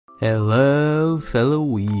Hello, fellow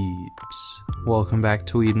weebs. Welcome back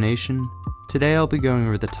to Weeb Nation. Today I'll be going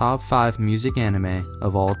over the top 5 music anime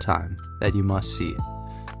of all time that you must see.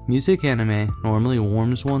 Music anime normally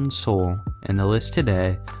warms one's soul, and the list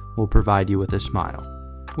today will provide you with a smile.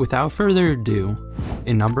 Without further ado,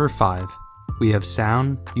 in number 5, we have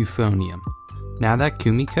Sound Euphonium. Now that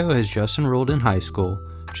Kumiko has just enrolled in high school,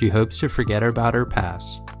 she hopes to forget about her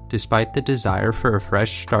past. Despite the desire for a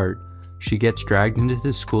fresh start, she gets dragged into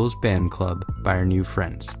the school's band club by her new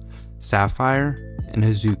friends, Sapphire and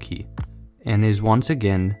Hazuki, and is once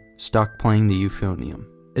again stuck playing the euphonium.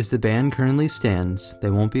 As the band currently stands,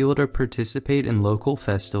 they won't be able to participate in local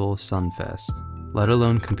festival Sunfest, let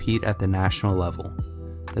alone compete at the national level.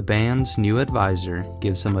 The band's new advisor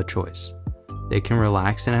gives them a choice. They can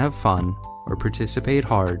relax and have fun, or participate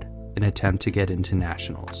hard and attempt to get into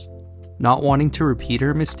nationals. Not wanting to repeat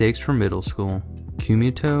her mistakes from middle school,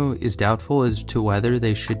 Kumito is doubtful as to whether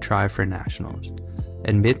they should try for nationals.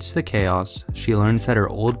 Amidst the chaos, she learns that her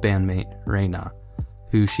old bandmate, Reina,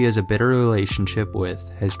 who she has a bitter relationship with,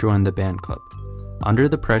 has joined the band club. Under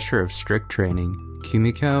the pressure of strict training,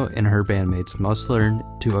 Kumiko and her bandmates must learn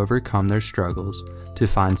to overcome their struggles to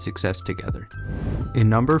find success together. In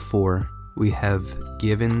number 4, we have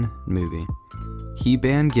Given Movie.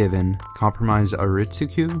 He-Band Given comprise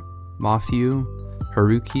Aritsuku, Mafuyu,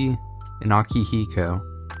 Haruki, and Akihiko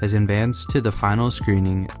has advanced to the final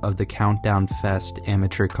screening of the Countdown Fest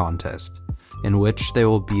amateur contest, in which they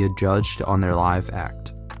will be judged on their live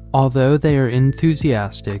act. Although they are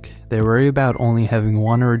enthusiastic, they worry about only having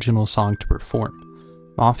one original song to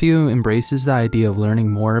perform. Mafuyu embraces the idea of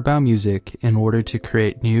learning more about music in order to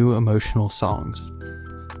create new emotional songs.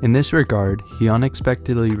 In this regard, he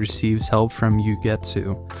unexpectedly receives help from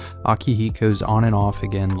Ugetsu, Akihiko's on and off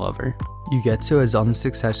again lover. Ugetsu has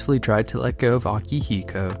unsuccessfully tried to let go of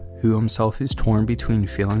Akihiko, who himself is torn between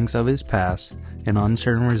feelings of his past and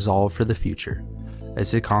uncertain resolve for the future.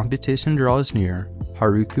 As the competition draws near,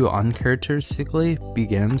 Haruki uncharacteristically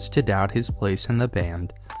begins to doubt his place in the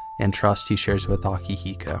band and trust he shares with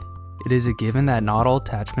Akihiko. It is a given that not all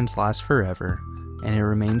attachments last forever, and it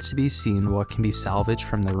remains to be seen what can be salvaged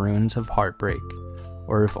from the ruins of heartbreak,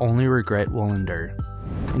 or if only regret will endure.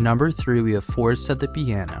 In number 3, we have Forest at the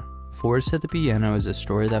Piano. Forest at the Piano is a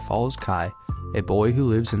story that follows Kai, a boy who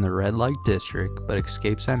lives in the red light district but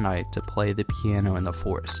escapes at night to play the piano in the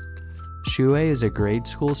forest. Shuei is a grade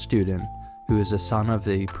school student who is the son of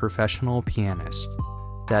a professional pianist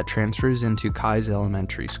that transfers into Kai's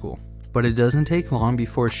elementary school. But it doesn't take long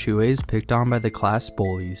before Shuei is picked on by the class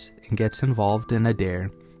bullies and gets involved in a dare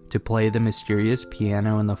to play the mysterious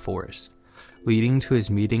piano in the forest, leading to his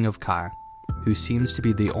meeting of Kai, who seems to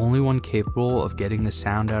be the only one capable of getting the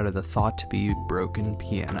sound out of the thought-to-be broken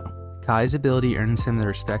piano. Kai's ability earns him the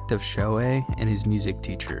respect of Shohei and his music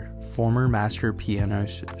teacher, former master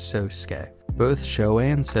pianist Sosuke. Both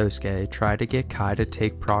Shohei and Sosuke try to get Kai to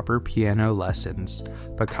take proper piano lessons,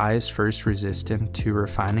 but Kai is first resistant to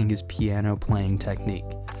refining his piano playing technique.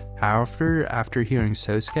 However, after hearing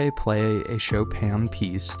Sosuke play a Chopin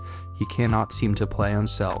piece he cannot seem to play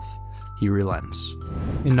himself, he relents.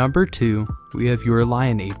 In number 2, we have Your Lie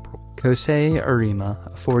in April. Kosei Arima, a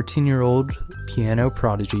 14-year-old piano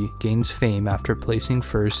prodigy, gains fame after placing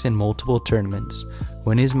first in multiple tournaments.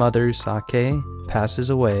 When his mother, Sake,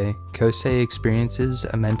 passes away, Kosei experiences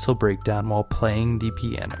a mental breakdown while playing the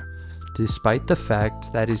piano. Despite the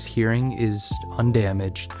fact that his hearing is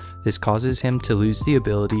undamaged, this causes him to lose the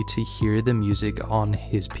ability to hear the music on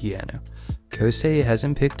his piano. Kosei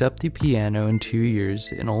hasn't picked up the piano in 2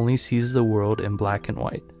 years and only sees the world in black and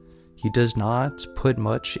white. He does not put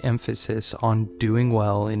much emphasis on doing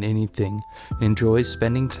well in anything and enjoys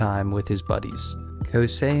spending time with his buddies.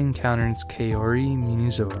 Kosei encounters Kaori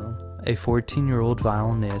Minizoro, a 14-year-old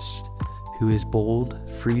violinist who is bold,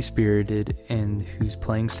 free-spirited, and whose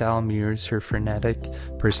playing style mirrors her frenetic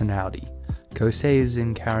personality. Kosei is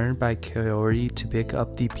encountered by Kaori to pick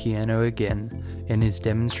up the piano again and is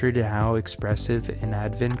demonstrated how expressive and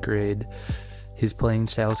avant-garde his playing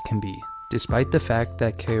styles can be. Despite the fact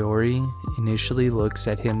that Kaori initially looks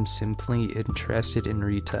at him simply interested in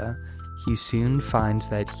Rita, he soon finds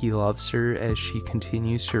that he loves her as she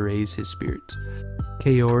continues to raise his spirits.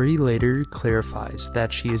 Kaori later clarifies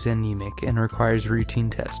that she is anemic and requires routine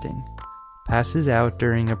testing, passes out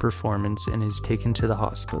during a performance, and is taken to the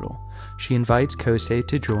hospital. She invites Kosei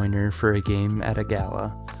to join her for a game at a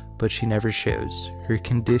gala, but she never shows. Her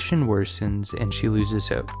condition worsens and she loses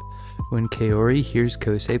hope. When Kaori hears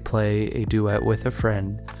Kosei play a duet with a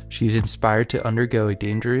friend, she's inspired to undergo a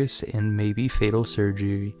dangerous and maybe fatal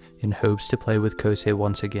surgery in hopes to play with Kosei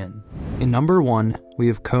once again. In number 1, we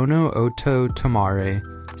have Kono Oto Tamare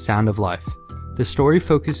Sound of Life. The story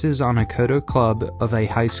focuses on a Kodo club of a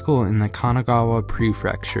high school in the Kanagawa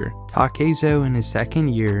Prefecture. Takezo, in his second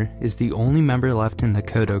year, is the only member left in the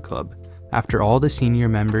Kodo club, after all the senior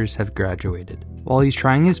members have graduated. While he's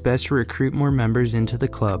trying his best to recruit more members into the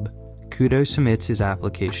club, Kudo submits his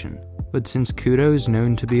application. But since Kudo is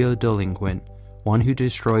known to be a delinquent, one who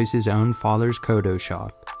destroys his own father's Kodo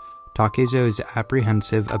shop, Takezo is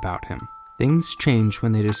apprehensive about him. Things change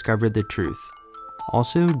when they discover the truth.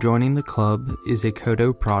 Also joining the club is a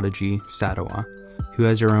Kodo prodigy, Sadawa, who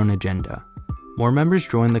has her own agenda. More members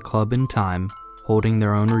join the club in time, holding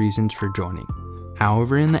their own reasons for joining.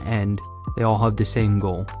 However, in the end, they all have the same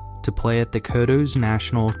goal: to play at the Kodo's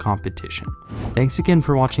national competition. Thanks again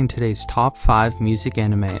for watching today's top 5 music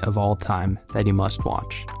anime of all time that you must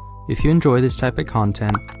watch. If you enjoy this type of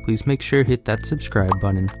content, please make sure to hit that subscribe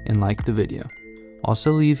button and like the video.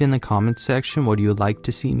 Also leave in the comments section what you would like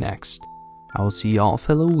to see next. I will see y'all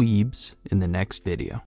fellow weebs in the next video.